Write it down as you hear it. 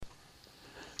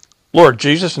Lord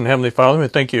Jesus and Heavenly Father, we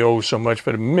thank you so much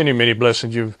for the many, many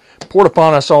blessings you've poured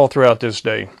upon us all throughout this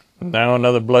day. Now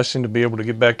another blessing to be able to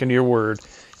get back into your word.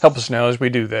 Help us now as we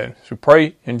do that. So we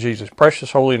pray in Jesus'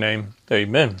 precious holy name.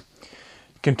 Amen.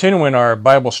 Continuing our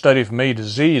Bible study from A to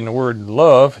Z in the word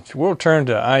love, we'll turn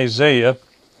to Isaiah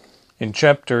in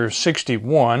chapter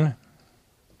 61,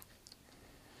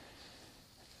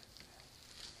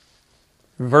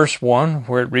 verse 1,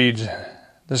 where it reads,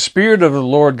 "The Spirit of the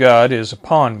Lord God is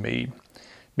upon me,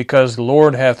 because the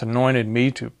Lord hath anointed me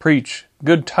to preach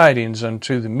good tidings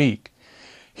unto the meek.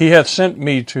 He hath sent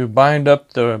me to bind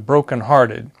up the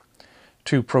brokenhearted,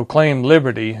 to proclaim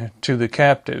liberty to the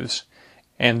captives,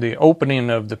 and the opening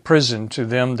of the prison to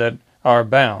them that are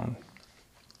bound."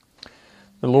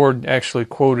 The Lord actually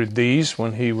quoted these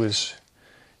when he was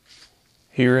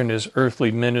here in his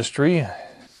earthly ministry,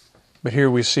 but here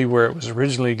we see where it was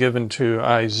originally given to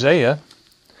Isaiah,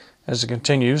 as it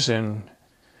continues in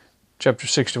chapter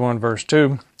 61, verse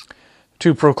 2,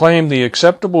 "To proclaim the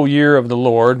acceptable year of the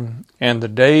Lord, and the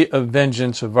day of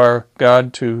vengeance of our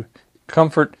God, to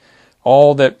comfort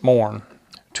all that mourn,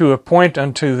 to appoint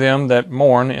unto them that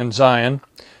mourn in Zion,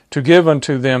 to give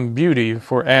unto them beauty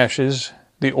for ashes,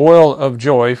 the oil of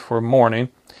joy for mourning,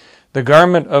 the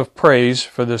garment of praise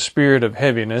for the spirit of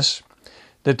heaviness,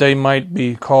 that they might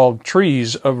be called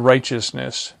trees of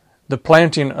righteousness, the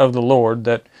planting of the Lord,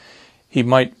 that he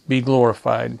might be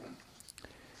glorified.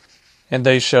 And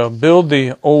they shall build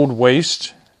the old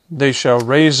waste, they shall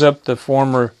raise up the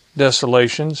former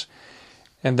desolations,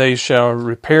 and they shall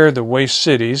repair the waste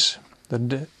cities,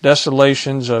 the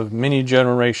desolations of many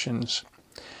generations.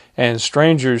 And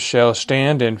strangers shall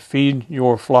stand and feed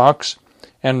your flocks,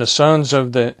 and the sons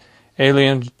of the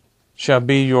alien shall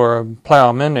be your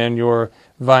plowmen and your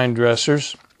vine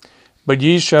dressers. But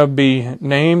ye shall be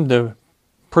named the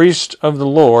priests of the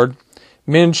Lord.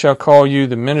 Men shall call you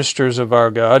the ministers of our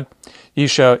God. Ye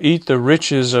shall eat the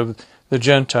riches of the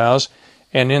Gentiles,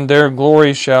 and in their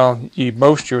glory shall ye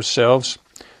boast yourselves.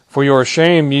 For your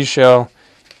shame ye shall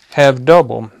have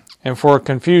double, and for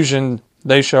confusion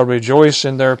they shall rejoice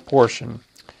in their portion.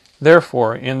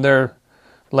 Therefore in their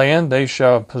land they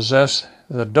shall possess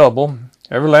the double.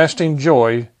 Everlasting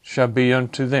joy shall be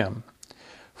unto them.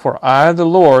 For I, the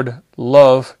Lord,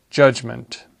 love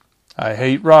judgment. I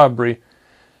hate robbery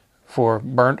for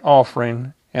burnt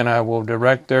offering, and I will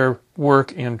direct their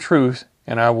work in truth,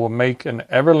 and I will make an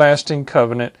everlasting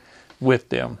covenant with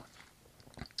them.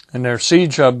 And their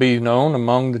seed shall be known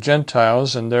among the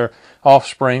Gentiles, and their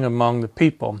offspring among the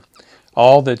people.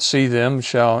 All that see them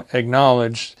shall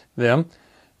acknowledge them,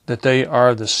 that they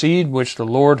are the seed which the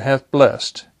Lord hath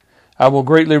blessed. I will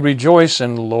greatly rejoice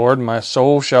in the Lord. My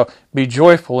soul shall be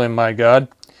joyful in my God,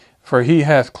 for he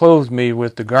hath clothed me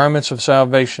with the garments of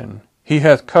salvation. He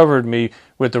hath covered me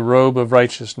with the robe of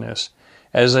righteousness.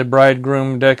 As a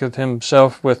bridegroom decketh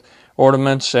himself with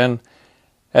ornaments, and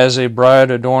as a bride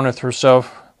adorneth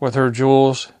herself with her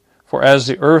jewels. For as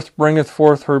the earth bringeth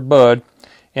forth her bud,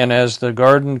 and as the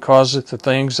garden causeth the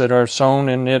things that are sown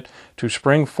in it to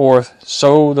spring forth,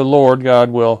 so the Lord God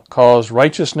will cause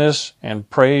righteousness and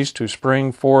praise to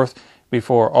spring forth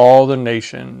before all the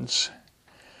nations."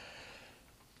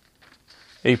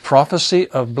 A prophecy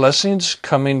of blessings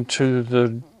coming to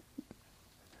the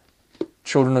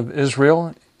children of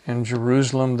Israel in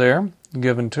Jerusalem there,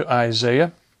 given to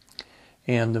Isaiah.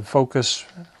 And the focus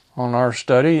on our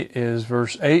study is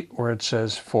verse 8, where it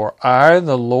says, "For I,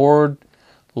 the Lord,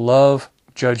 love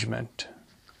judgment."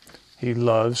 He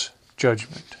loves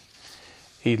judgment.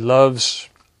 He loves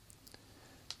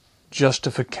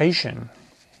justification.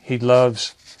 He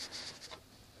loves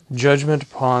judgment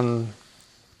upon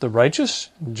the righteous,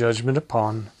 judgment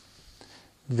upon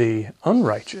the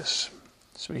unrighteous.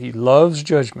 So he loves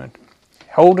judgment,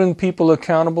 holding people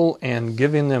accountable and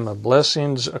giving them a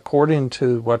blessings according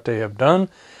to what they have done,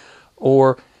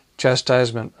 or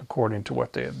chastisement according to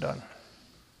what they have done.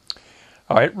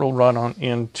 All right, we'll run on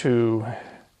into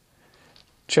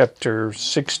chapter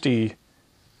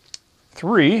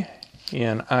 63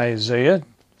 in Isaiah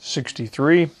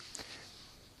 63. A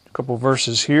couple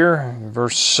verses here.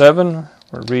 Verse 7,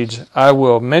 where it reads, "I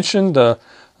will mention the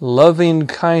loving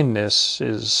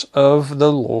kindnesses of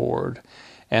the Lord,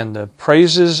 and the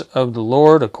praises of the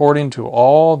Lord according to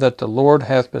all that the Lord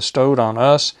hath bestowed on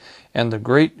us, and the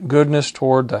great goodness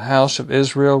toward the house of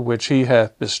Israel, which he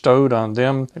hath bestowed on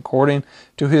them according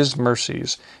to his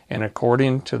mercies, and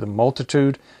according to the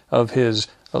multitude of his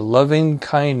loving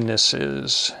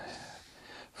kindnesses.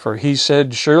 For he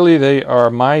said, Surely they are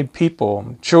my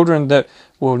people, children that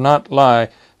will not lie.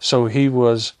 So he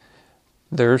was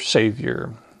their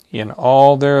Savior. In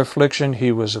all their affliction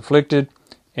he was afflicted,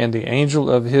 and the angel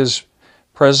of his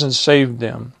presence saved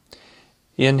them.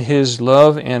 In his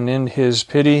love and in his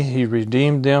pity he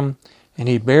redeemed them, and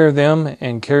he bare them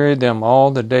and carried them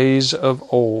all the days of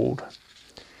old.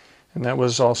 And that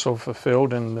was also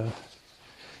fulfilled in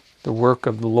the work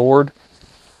of the Lord,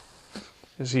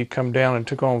 as he come down and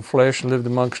took on flesh and lived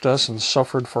amongst us and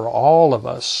suffered for all of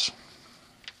us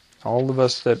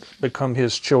that become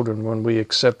his children when we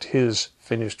accept his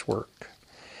finished work.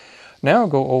 Now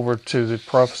go over to the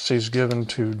prophecies given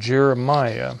to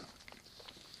Jeremiah.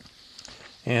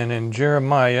 And in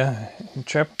Jeremiah, in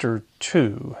chapter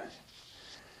 2,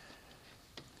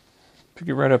 pick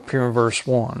it right up here in verse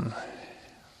 1.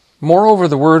 Moreover,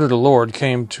 the word of the Lord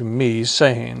came to me,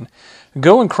 saying,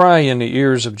 Go and cry in the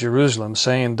ears of Jerusalem,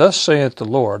 saying, Thus saith the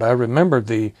Lord, I remembered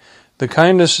thee, the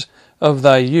kindness of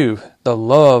thy youth, the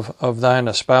love of thine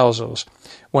espousals,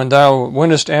 when thou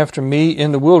wentest after me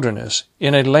in the wilderness,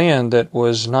 in a land that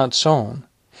was not sown.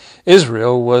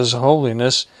 Israel was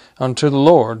holiness unto the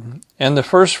Lord, and the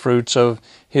firstfruits of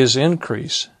his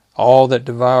increase. All that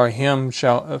devour him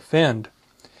shall offend.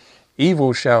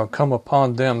 Evil shall come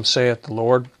upon them, saith the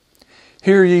Lord.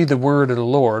 Hear ye the word of the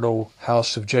Lord, O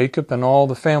house of Jacob, and all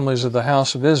the families of the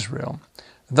house of Israel.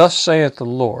 Thus saith the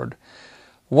Lord,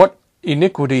 What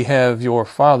iniquity have your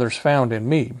fathers found in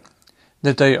me,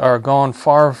 that they are gone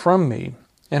far from me,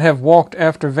 and have walked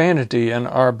after vanity, and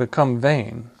are become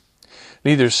vain?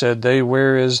 Neither said they,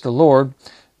 Where is the Lord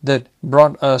that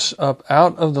brought us up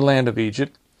out of the land of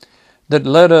Egypt, that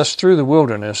led us through the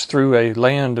wilderness, through a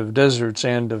land of deserts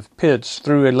and of pits,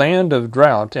 through a land of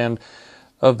drought and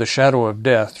of the shadow of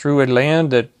death, through a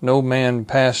land that no man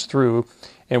passed through,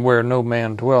 and where no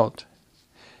man dwelt?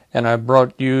 And I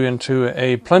brought you into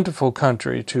a plentiful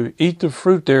country, to eat the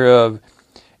fruit thereof,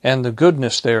 and the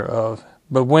goodness thereof.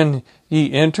 But when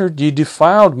ye entered, ye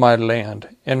defiled my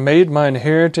land, and made mine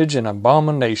heritage an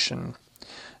abomination.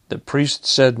 The priests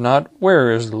said not,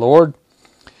 Where is the Lord?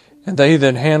 And they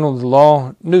that handled the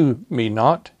law knew me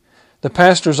not. The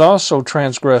pastors also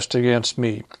transgressed against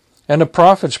me, and the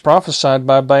prophets prophesied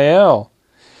by Baal,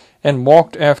 and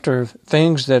walked after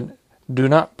things that do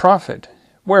not profit.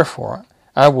 Wherefore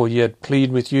I will yet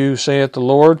plead with you, saith the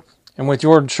Lord, and with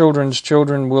your children's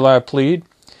children will I plead.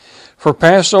 For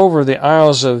pass over the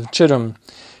isles of Chittim,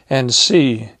 and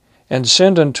see, and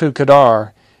send unto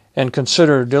Kedar, and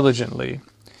consider diligently,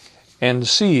 and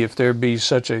see if there be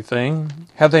such a thing.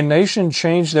 Hath a nation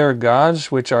changed their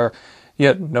gods, which are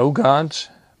yet no gods?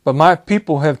 But my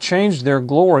people have changed their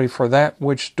glory for that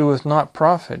which doeth not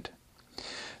profit.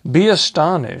 Be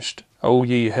astonished, O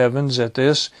ye heavens, at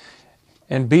this,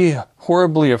 and be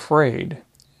horribly afraid.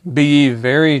 Be ye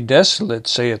very desolate,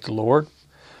 saith the Lord.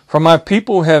 For my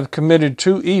people have committed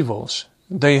two evils.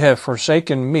 They have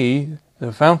forsaken me,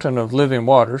 the fountain of living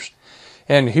waters,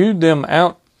 and hewed them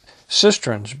out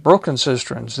cisterns, broken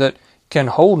cisterns, that can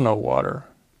hold no water.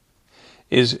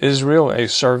 Is Israel a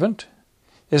servant?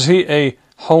 Is he a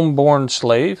home-born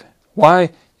slave?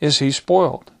 Why is he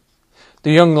spoiled?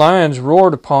 The young lions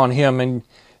roared upon him and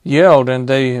yelled, and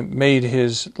they made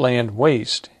his land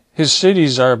waste. His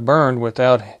cities are burned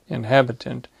without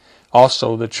inhabitant.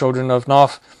 Also the children of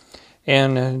Noph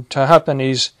and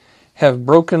Tahpanhes have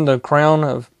broken the crown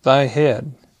of thy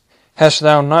head. Hast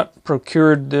thou not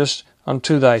procured this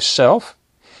unto thyself,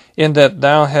 in that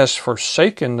thou hast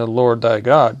forsaken the Lord thy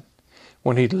God,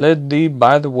 when he led thee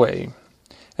by the way?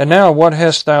 And now what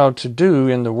hast thou to do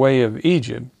in the way of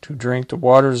Egypt, to drink the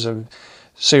waters of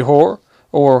Sihor?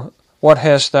 Or what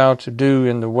hast thou to do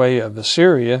in the way of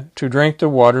Assyria, to drink the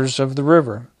waters of the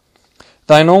river?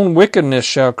 Thine own wickedness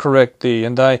shall correct thee,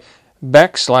 and thy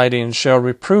backsliding shall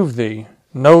reprove thee.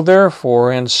 Know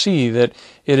therefore and see that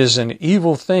it is an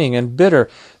evil thing and bitter,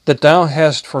 that thou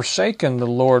hast forsaken the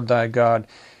Lord thy God,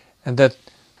 and that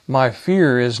my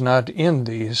fear is not in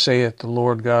thee, saith the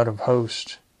Lord God of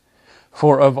hosts.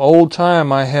 For of old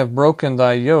time I have broken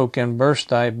thy yoke and burst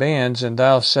thy bands, and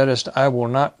thou saidst, I will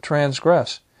not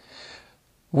transgress.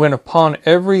 When upon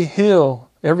every hill,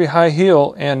 every high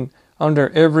hill, and under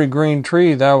every green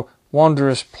tree thou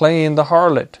wanderest playing the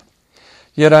harlot.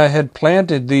 Yet I had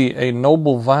planted thee a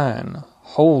noble vine,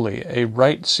 holy, a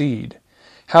right seed.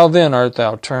 How then art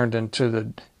thou turned into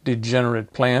the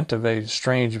degenerate plant of a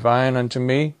strange vine unto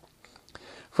me?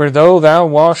 For though thou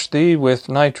wash thee with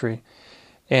nitre,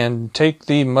 and take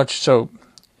thee much soap,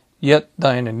 yet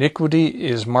thine iniquity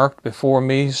is marked before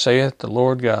me, saith the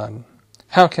Lord God.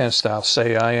 How canst thou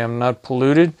say, I am not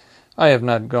polluted? I have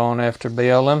not gone after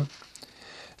Baalim.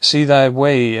 See thy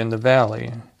way in the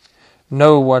valley.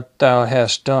 Know what thou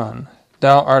hast done.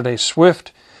 Thou art a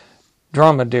swift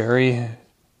dromedary,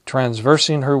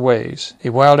 transversing her ways. A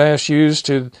wild ass used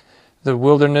to the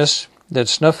wilderness, that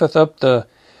snuffeth up the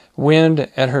wind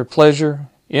at her pleasure?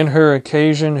 In her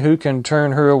occasion who can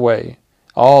turn her away?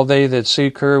 All they that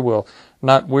seek her will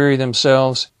not weary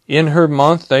themselves. In her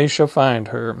month they shall find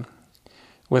her.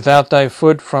 Without thy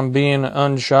foot from being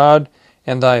unshod,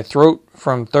 and thy throat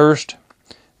from thirst.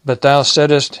 But thou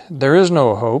saidest, There is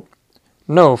no hope.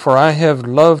 No, for I have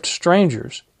loved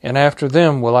strangers, and after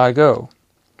them will I go.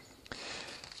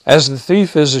 As the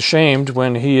thief is ashamed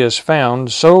when he is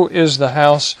found, so is the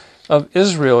house of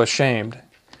Israel ashamed.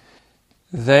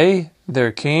 They,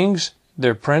 their kings,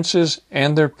 their princes,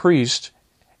 and their priests,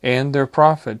 and their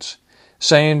prophets,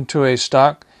 saying to a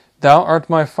stock, Thou art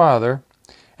my father,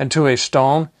 and to a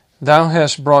stone, Thou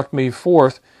hast brought me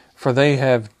forth, for they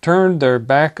have turned their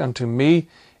back unto me,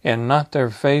 and not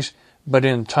their face, but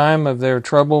in time of their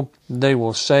trouble they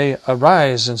will say,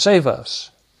 Arise and save us.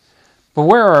 But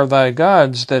where are thy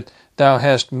gods that thou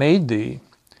hast made thee?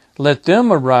 Let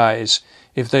them arise,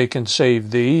 if they can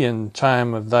save thee in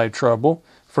time of thy trouble.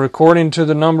 For according to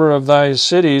the number of thy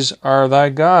cities are thy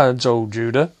gods, O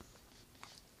Judah.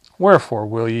 Wherefore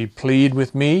will ye plead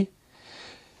with me?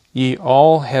 Ye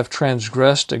all have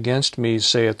transgressed against me,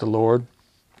 saith the Lord.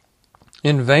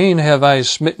 In vain have I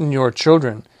smitten your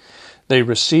children. They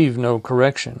receive no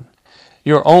correction.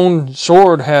 Your own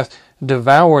sword hath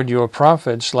devoured your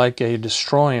prophets like a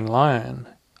destroying lion.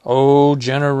 O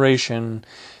generation,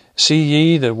 see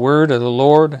ye the word of the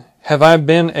Lord? Have I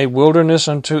been a wilderness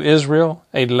unto Israel,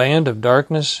 a land of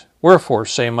darkness? Wherefore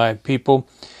say my people,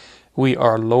 We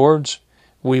are lords,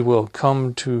 we will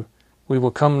come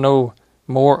no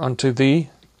more unto thee.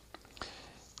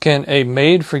 Can a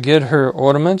maid forget her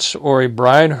ornaments, or a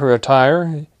bride her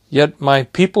attire? Yet my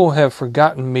people have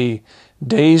forgotten me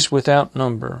days without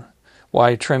number.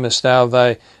 Why trimmest thou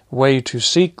thy way to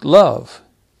seek love?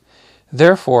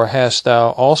 Therefore hast thou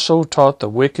also taught the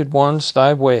wicked ones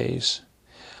thy ways.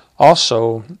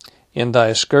 Also in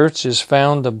thy skirts is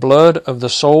found the blood of the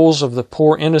souls of the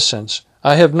poor innocents.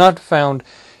 I have not found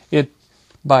it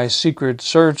by secret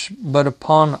search, but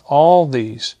upon all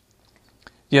these.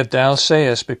 Yet thou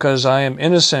sayest, Because I am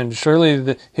innocent,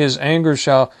 surely his anger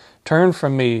shall turn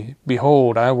from me.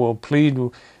 Behold, I will plead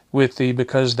with thee,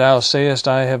 because thou sayest,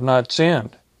 I have not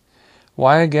sinned.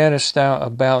 Why gaddest thou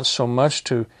about so much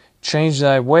to change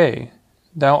thy way?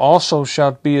 Thou also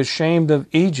shalt be ashamed of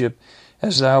Egypt,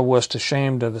 as thou wast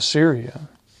ashamed of Assyria.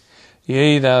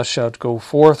 Yea, thou shalt go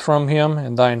forth from him,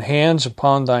 and thine hands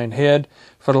upon thine head,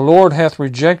 for the Lord hath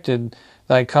rejected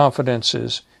thy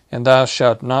confidences, and thou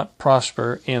shalt not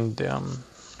prosper in them.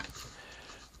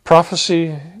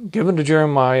 Prophecy given to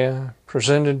Jeremiah,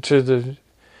 presented to the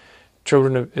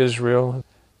children of Israel,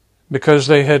 because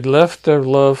they had left their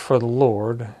love for the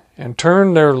Lord and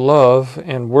turned their love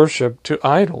and worship to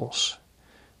idols.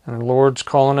 And the Lord's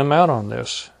calling them out on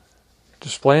this,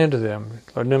 displaying to them,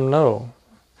 letting them know,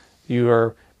 you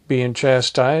are being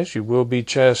chastised, you will be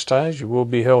chastised, you will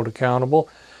be held accountable.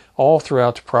 All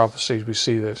throughout the prophecies we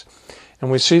see this. And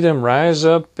we see them rise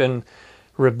up in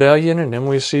rebellion, and then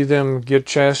we see them get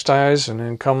chastised and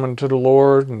then coming to the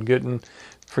Lord and getting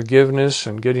forgiveness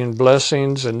and getting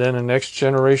blessings, and then the next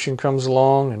generation comes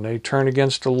along and they turn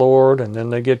against the Lord, and then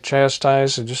they get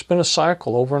chastised. It's just been a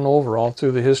cycle over and over all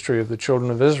through the history of the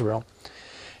children of Israel.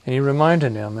 And he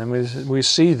reminded them, and we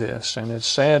see this, and it's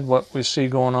sad what we see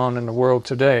going on in the world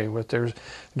today, with there's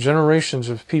generations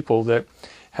of people that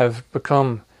have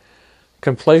become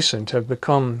complacent, have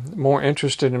become more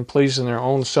interested in pleasing their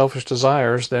own selfish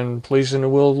desires than pleasing the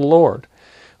will of the Lord.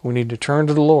 We need to turn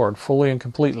to the Lord fully and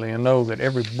completely and know that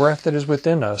every breath that is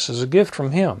within us is a gift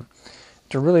from Him.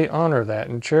 To really honor that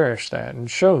and cherish that and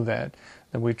show that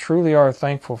we truly are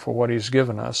thankful for what He's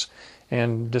given us,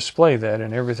 and display that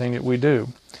in everything that we do.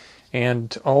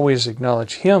 And to always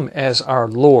acknowledge Him as our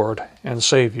Lord and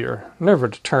Savior. Never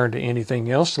to turn to anything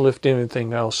else, to lift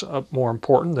anything else up more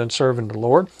important than serving the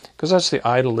Lord, because that's the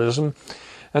idolism.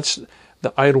 That's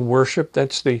the idol worship.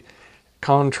 That's the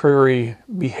contrary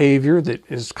behavior that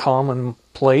is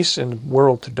commonplace in the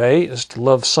world today, is to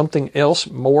love something else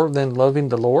more than loving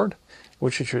the Lord,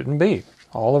 which it shouldn't be.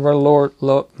 All of our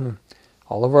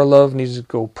love needs to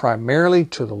go primarily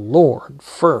to the Lord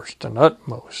first and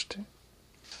utmost.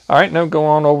 All right, now go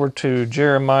on over to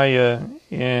Jeremiah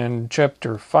in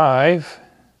chapter 5,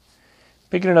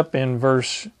 picking it up in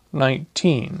verse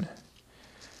 19,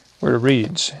 where it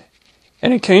reads,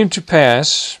 And it came to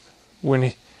pass,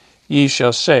 when ye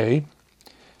shall say,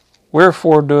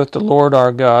 Wherefore doeth the Lord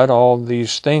our God all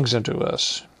these things unto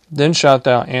us? Then shalt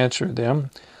thou answer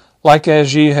them, Like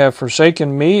as ye have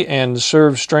forsaken me, and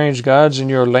served strange gods in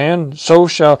your land, so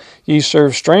shall ye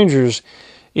serve strangers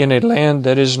in a land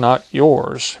that is not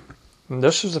yours. And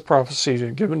this is the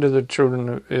prophecy given to the children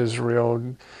of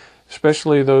Israel,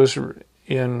 especially those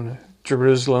in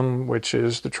Jerusalem, which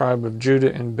is the tribe of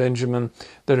Judah and Benjamin,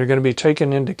 that are going to be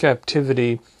taken into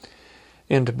captivity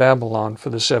into Babylon for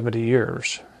the 70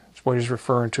 years. That's what he's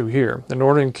referring to here. The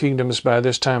northern kingdoms by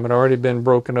this time had already been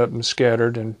broken up and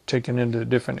scattered and taken into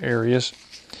different areas.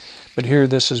 But here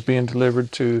this is being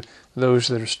delivered to those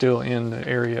that are still in the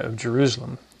area of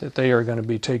Jerusalem, that they are going to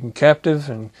be taken captive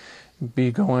and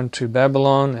be going to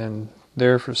Babylon and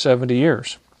there for 70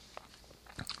 years.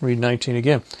 Read 19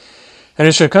 again. And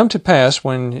it shall come to pass,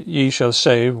 when ye shall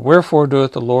say, Wherefore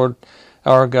doeth the Lord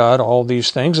our God all these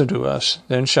things unto us?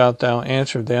 Then shalt thou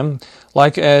answer them,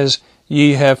 Like as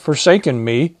ye have forsaken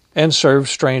me, and served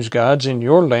strange gods in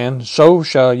your land, so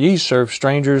shall ye serve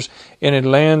strangers in a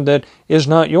land that is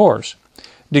not yours.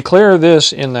 Declare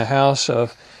this in the house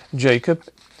of Jacob,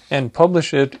 and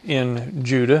publish it in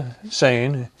Judah,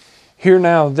 saying, Hear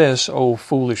now this, O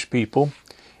foolish people,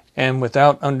 and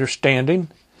without understanding,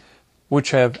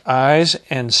 which have eyes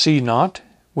and see not,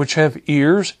 which have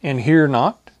ears and hear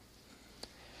not.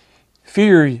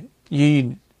 Fear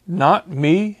ye not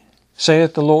me,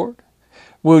 saith the Lord?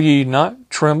 Will ye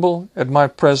not tremble at my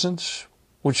presence,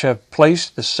 which have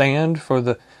placed the sand for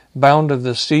the bound of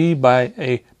the sea by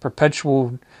a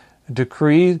perpetual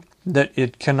decree, that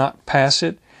it cannot pass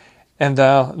it? And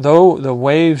though the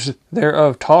waves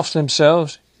thereof toss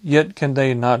themselves, yet can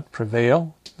they not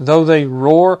prevail. Though they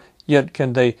roar, yet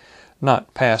can they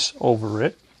not pass over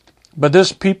it. But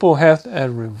this people hath a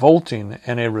revolting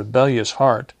and a rebellious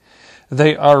heart.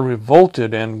 They are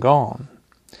revolted and gone.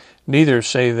 Neither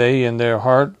say they in their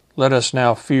heart, Let us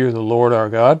now fear the Lord our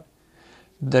God,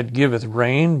 that giveth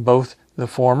rain, both the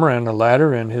former and the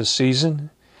latter in his season.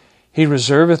 He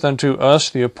reserveth unto us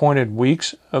the appointed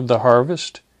weeks of the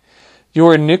harvest.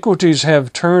 Your iniquities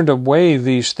have turned away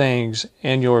these things,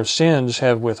 and your sins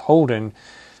have withholden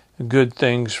good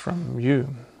things from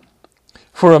you.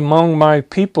 For among my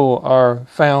people are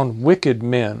found wicked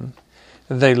men.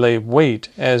 They lay wait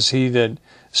as he that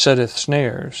setteth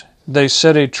snares. They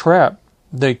set a trap,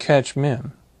 they catch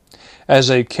men.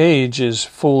 As a cage is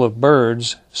full of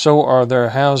birds, so are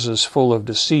their houses full of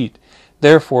deceit.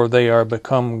 Therefore they are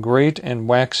become great and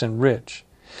waxen rich.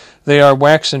 They are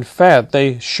waxen fat,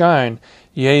 they shine,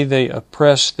 yea, they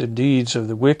oppress the deeds of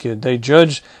the wicked. They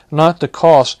judge not the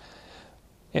cause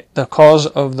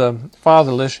of the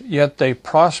fatherless, yet they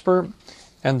prosper,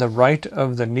 and the right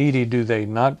of the needy do they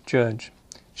not judge.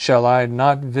 Shall I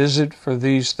not visit for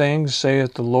these things,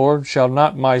 saith the Lord? Shall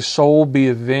not my soul be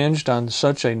avenged on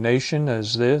such a nation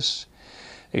as this?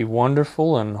 A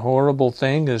wonderful and horrible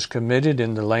thing is committed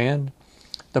in the land.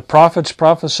 The prophets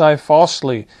prophesy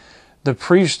falsely. The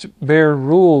priests bear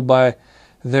rule by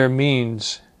their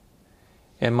means.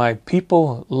 And my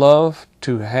people love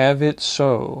to have it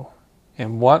so.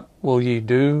 And what will ye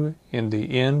do in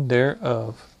the end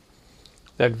thereof?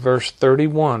 That verse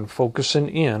 31, focusing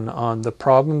in on the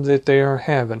problem that they are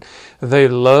having. They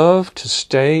love to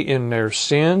stay in their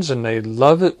sins, and they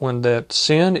love it when that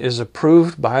sin is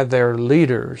approved by their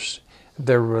leaders,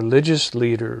 their religious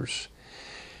leaders.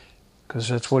 Because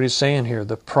that's what he's saying here.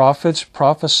 The prophets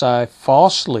prophesy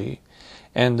falsely,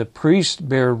 and the priests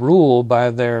bear rule by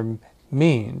their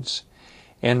means.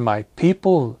 And my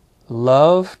people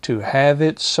love to have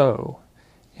it so.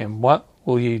 And what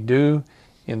will ye do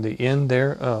in the end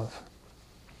thereof?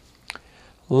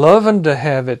 Loving to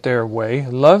have it their way,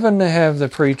 loving to have the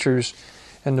preachers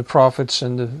and the prophets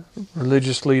and the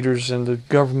religious leaders and the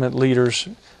government leaders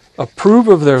approve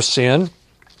of their sin,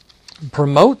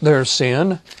 promote their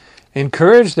sin,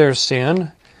 encourage their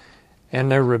sin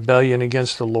and their rebellion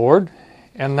against the Lord.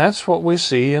 And that's what we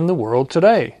see in the world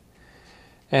today.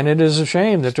 And it is a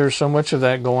shame that there's so much of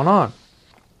that going on.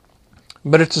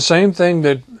 But it's the same thing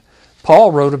that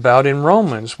Paul wrote about in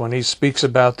Romans when he speaks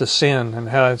about the sin and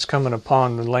how it's coming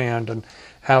upon the land, and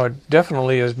how it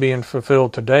definitely is being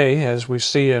fulfilled today, as we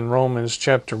see in Romans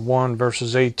chapter 1,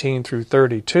 verses 18 through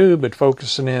 32, but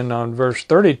focusing in on verse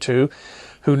 32,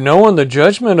 who knowing the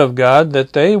judgment of God,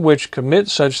 that they which commit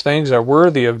such things are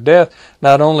worthy of death,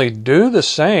 not only do the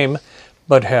same,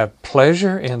 but have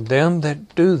pleasure in them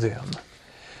that do them.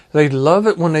 They love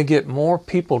it when they get more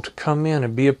people to come in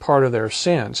and be a part of their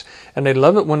sins. And they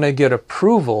love it when they get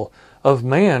approval of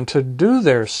man to do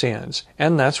their sins.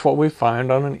 And that's what we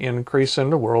find on an increase in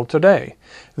the world today.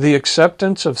 The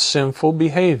acceptance of sinful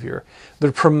behavior.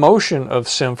 The promotion of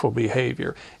sinful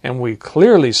behavior. And we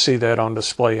clearly see that on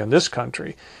display in this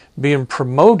country. Being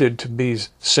promoted to be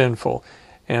sinful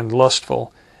and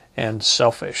lustful and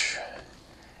selfish.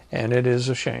 And it is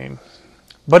a shame.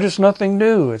 But it's nothing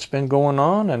new. It's been going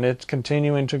on, and it's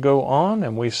continuing to go on,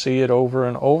 and we see it over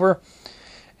and over,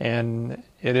 and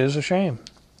it is a shame.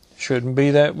 It shouldn't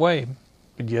be that way,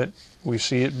 but yet we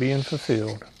see it being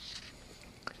fulfilled.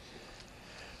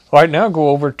 All right, now go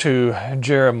over to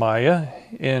Jeremiah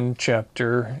in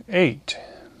chapter 8.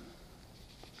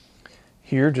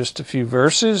 Here, just a few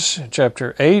verses.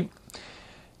 Chapter 8.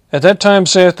 At that time,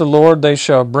 saith the Lord, they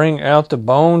shall bring out the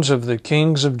bones of the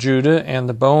kings of Judah, and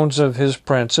the bones of his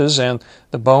princes, and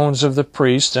the bones of the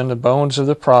priests, and the bones of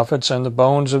the prophets, and the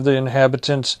bones of the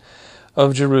inhabitants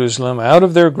of Jerusalem out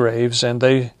of their graves, and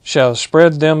they shall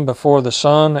spread them before the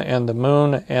sun and the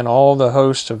moon and all the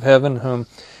hosts of heaven, whom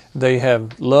they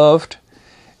have loved,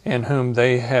 and whom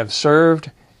they have served,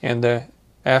 and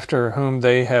after whom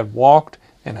they have walked,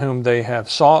 and whom they have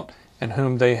sought, and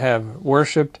whom they have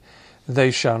worshipped.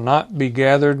 They shall not be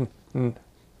gathered,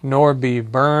 nor be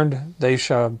burned. They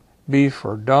shall be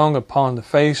for dung upon the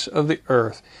face of the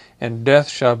earth, and death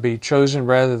shall be chosen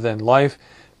rather than life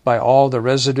by all the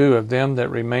residue of them that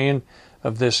remain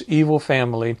of this evil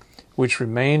family, which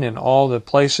remain in all the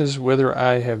places whither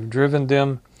I have driven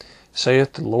them,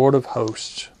 saith the Lord of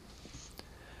hosts.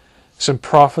 Some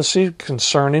prophecy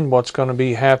concerning what's going to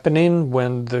be happening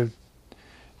when the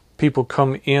people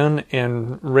come in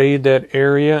and raid that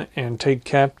area and take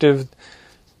captive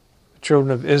the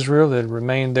children of Israel that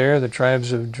remain there, the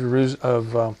tribes of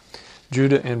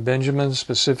Judah and Benjamin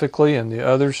specifically, and the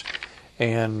others,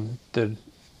 and the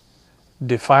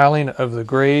defiling of the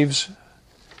graves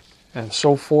and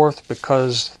so forth,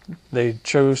 because they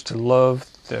chose to love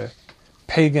the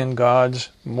pagan gods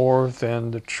more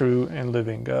than the true and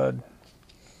living God.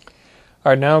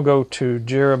 All right, now go to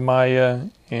Jeremiah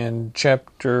in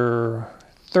chapter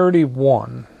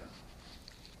 31.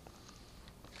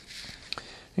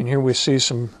 And here we see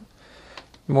some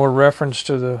more reference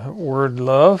to the word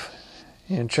love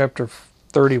in chapter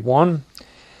 31.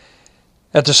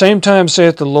 At the same time,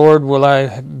 saith the Lord, will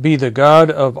I be the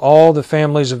God of all the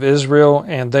families of Israel,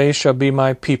 and they shall be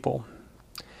my people.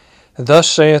 Thus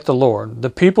saith the Lord,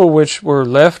 the people which were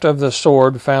left of the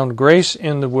sword found grace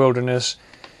in the wilderness,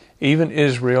 even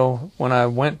Israel, when I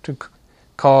went to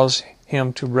cause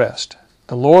him to rest.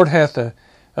 The Lord hath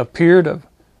appeared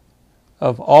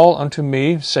of all unto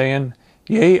me, saying,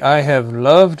 Yea, I have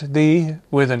loved thee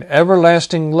with an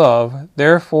everlasting love,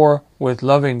 therefore with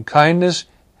loving kindness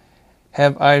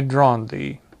have I drawn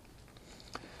thee.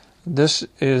 This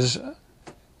is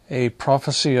a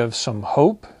prophecy of some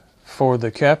hope for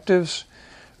the captives,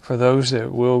 for those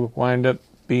that will wind up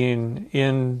being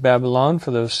in Babylon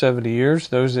for those 70 years,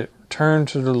 those that turn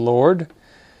to the Lord.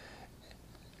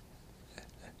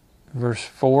 Verse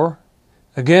 4,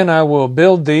 Again I will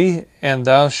build thee, and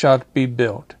thou shalt be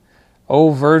built, O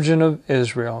Virgin of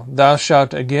Israel. Thou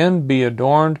shalt again be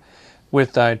adorned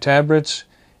with thy tabrets,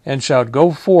 and shalt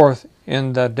go forth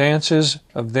in the dances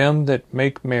of them that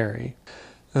make merry.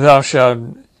 Thou shalt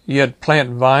yet plant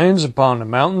vines upon the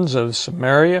mountains of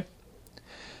Samaria.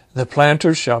 The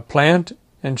planters shall plant,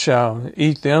 and shall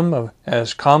eat them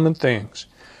as common things.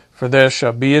 For there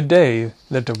shall be a day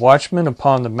that the watchmen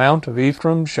upon the mount of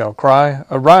Ephraim shall cry,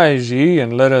 Arise ye,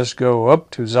 and let us go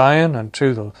up to Zion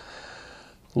unto the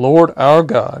Lord our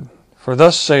God. For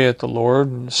thus saith the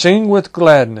Lord, Sing with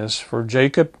gladness for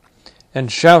Jacob,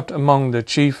 and shout among the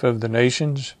chief of the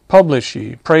nations. Publish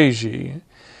ye, praise ye,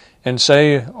 and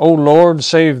say, O Lord,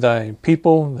 save thy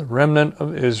people, the remnant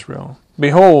of Israel.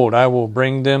 Behold, I will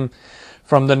bring them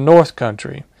from the north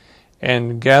country,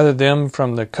 and gather them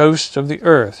from the coasts of the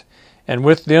earth, and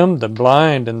with them the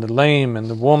blind and the lame, and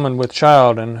the woman with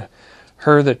child, and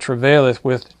her that travaileth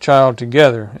with child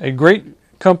together. A great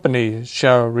company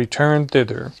shall return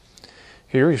thither.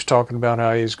 Here he's talking about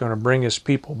how he's going to bring his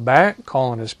people back,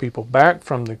 calling his people back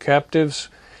from the captives,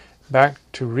 back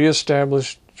to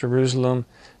reestablish Jerusalem,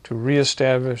 to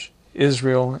reestablish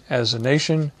Israel as a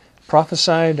nation,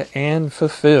 prophesied and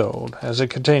fulfilled. As it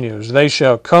continues, They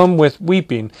shall come with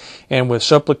weeping, and with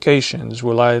supplications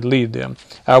will I lead them.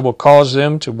 I will cause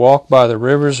them to walk by the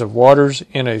rivers of waters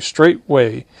in a straight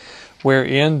way,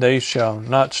 wherein they shall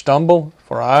not stumble.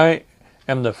 For I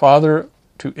am the father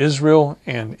to Israel,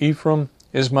 and Ephraim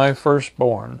is my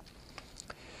firstborn.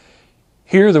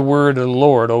 Hear the word of the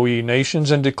Lord, O ye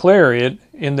nations, and declare it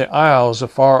in the isles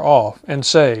afar off, and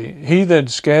say, He that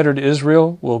scattered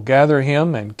Israel will gather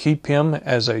him, and keep him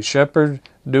as a shepherd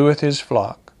doeth his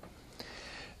flock.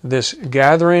 This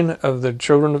gathering of the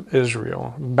children of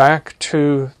Israel back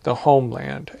to the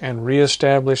homeland and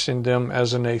reestablishing them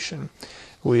as a nation.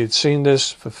 We had seen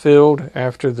this fulfilled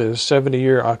after the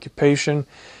 70-year occupation,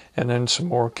 and then some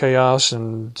more chaos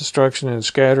and destruction and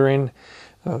scattering,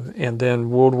 and then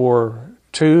World War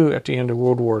II, at the end of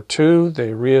World War II,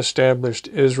 they reestablished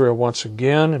Israel once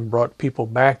again and brought people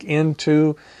back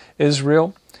into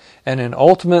Israel. And then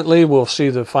ultimately we'll see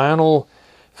the final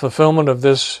fulfillment of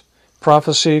this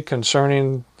prophecy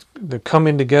concerning the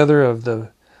coming together of the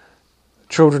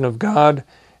children of God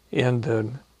in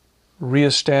the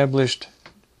reestablished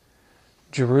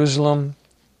Jerusalem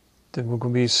that we're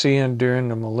going to be seeing during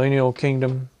the millennial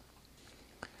kingdom.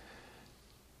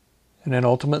 And then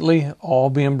ultimately all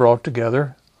being brought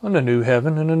together on a new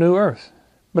heaven and a new earth.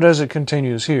 But as it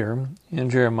continues here in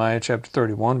Jeremiah chapter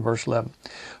 31, verse 11,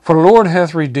 For the Lord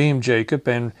hath redeemed Jacob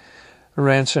and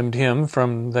ransomed him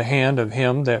from the hand of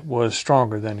him that was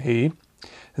stronger than he.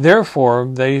 Therefore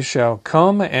they shall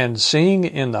come and sing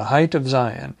in the height of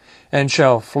Zion, and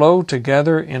shall flow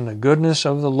together in the goodness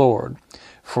of the Lord,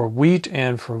 for wheat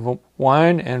and for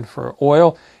wine and for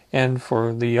oil and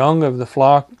for the young of the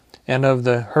flock and of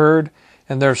the herd,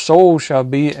 and their soul shall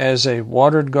be as a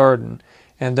watered garden,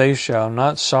 and they shall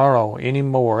not sorrow any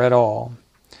more at all.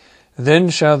 Then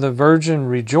shall the virgin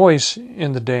rejoice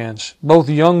in the dance, both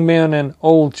young men and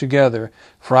old together,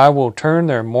 for I will turn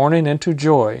their mourning into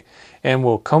joy, and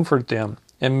will comfort them,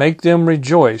 and make them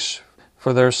rejoice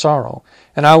for their sorrow.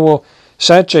 And I will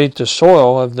saturate the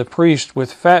soil of the priest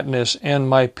with fatness, and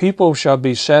my people shall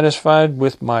be satisfied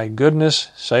with my goodness,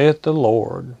 saith the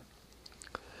Lord.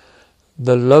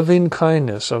 The loving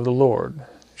kindness of the Lord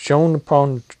shown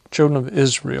upon the children of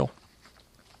Israel.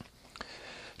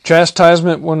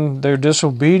 Chastisement when they're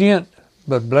disobedient,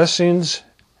 but blessings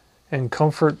and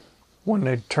comfort when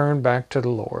they turn back to the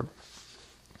Lord.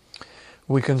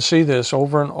 We can see this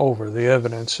over and over, the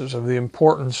evidences of the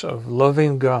importance of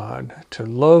loving God, to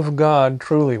love God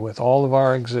truly with all of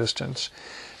our existence.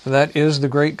 That is the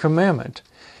great commandment,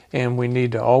 and we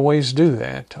need to always do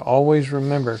that, to always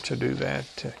remember to do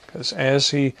that, because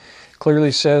as he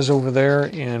clearly says over there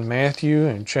in Matthew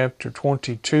in chapter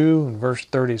 22 and verse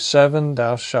 37,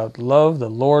 Thou shalt love the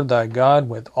Lord thy God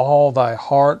with all thy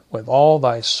heart, with all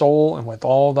thy soul, and with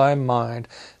all thy mind.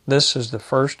 This is the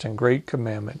first and great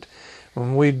commandment.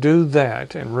 When we do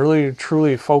that and really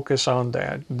truly focus on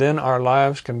that, then our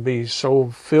lives can be so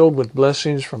filled with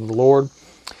blessings from the Lord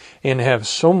and have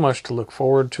so much to look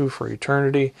forward to for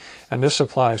eternity. And this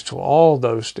applies to all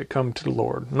those that come to the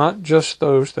Lord, not just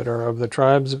those that are of the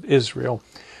tribes of Israel,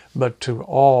 but to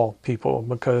all people,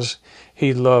 because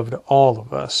he loved all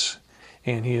of us,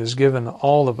 and he has given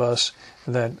all of us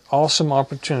that awesome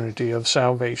opportunity of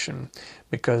salvation,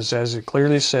 because as it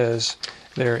clearly says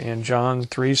there in John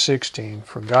 3:16,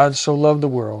 For God so loved the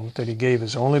world that he gave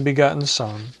his only begotten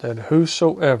Son, that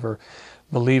whosoever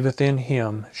believeth in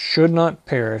him should not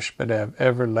perish but have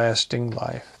everlasting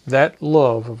life. That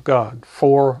love of God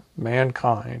for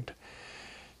mankind.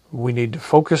 We need to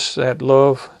focus that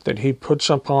love that he puts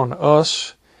upon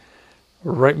us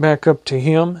right back up to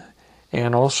him,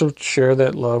 and also share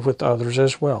that love with others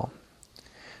as well.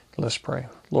 Let's pray.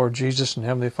 Lord Jesus and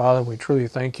Heavenly Father, we truly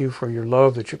thank you for your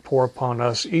love that you pour upon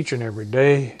us each and every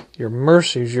day, your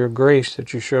mercies, your grace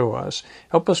that you show us.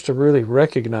 Help us to really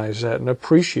recognize that and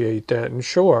appreciate that and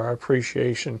show our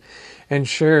appreciation and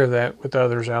share that with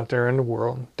others out there in the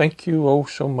world. Thank you oh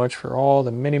so much for all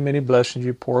the many, many blessings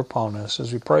you pour upon us.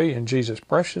 As we pray in Jesus'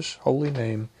 precious holy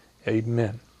name,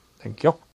 amen. Thank you.